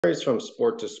Varies from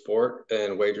sport to sport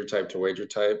and wager type to wager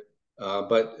type.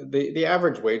 But the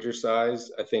average wager size,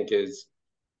 I think, is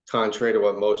contrary to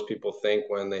what most people think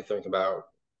when they think about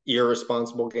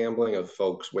irresponsible gambling of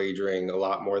folks wagering a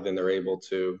lot more than they're able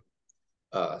to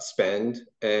spend.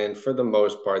 And for the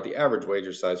most part, the average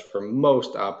wager size for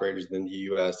most operators in the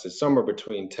US is somewhere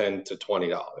between $10 to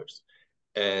 $20.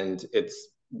 And it's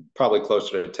probably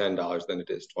closer to $10 than it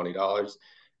is $20.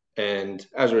 And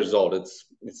as a result,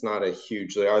 it's not a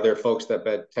hugely. Are there folks that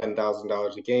bet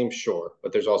 $10,000 a game? Sure,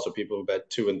 but there's also people who bet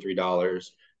 $2 and $3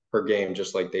 per game,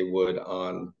 just like they would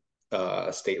on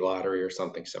a state lottery or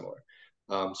something similar.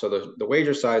 So the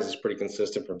wager size is pretty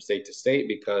consistent from state to state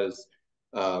because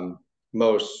um,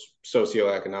 most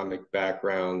socioeconomic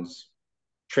backgrounds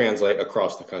translate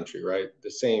across the country, right?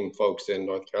 The same folks in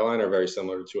North Carolina are very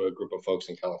similar to a group of folks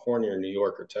in California or New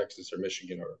York or Texas or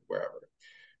Michigan or wherever.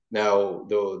 Now,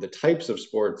 the types of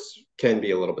sports can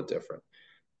be a little bit different.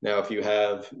 Now, if you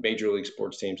have major league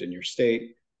sports teams in your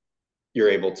state, you're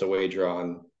able to wager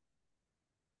on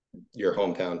your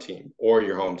hometown team or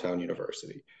your hometown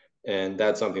university. And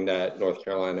that's something that North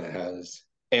Carolina has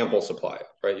ample supply of,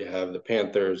 right? You have the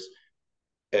Panthers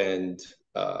and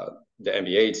the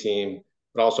NBA team,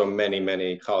 but also many,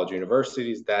 many college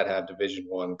universities that have Division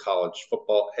I college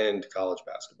football and college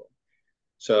basketball.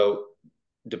 So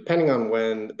depending on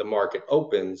when the market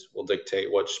opens will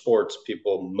dictate what sports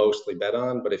people mostly bet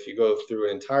on. But if you go through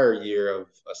an entire year of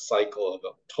a cycle of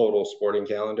a total sporting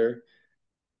calendar,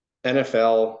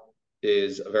 NFL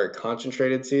is a very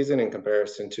concentrated season in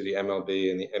comparison to the MLB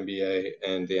and the NBA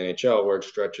and the NHL, where it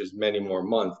stretches many more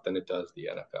months than it does the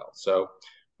NFL. So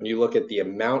when you look at the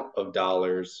amount of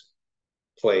dollars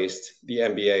placed, the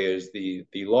NBA is the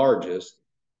largest,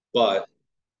 but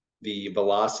the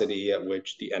velocity at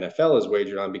which the NFL is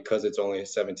wagered on because it's only a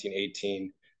 17,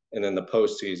 18, and then the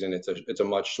postseason, it's a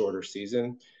much shorter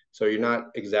season. So you're not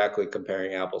exactly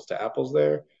comparing apples to apples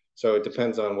there. So it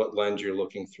depends on what lens you're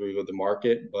looking through the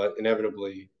market, but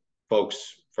inevitably,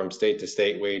 folks from state to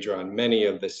state wager on many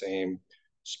of the same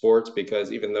sports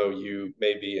because even though you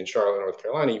may be in Charlotte, North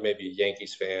Carolina, you may be a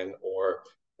Yankees fan or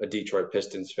a Detroit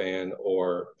Pistons fan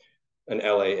or an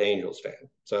LA Angels fan.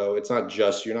 So it's not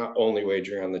just, you're not only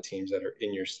wagering on the teams that are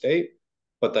in your state,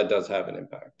 but that does have an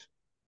impact.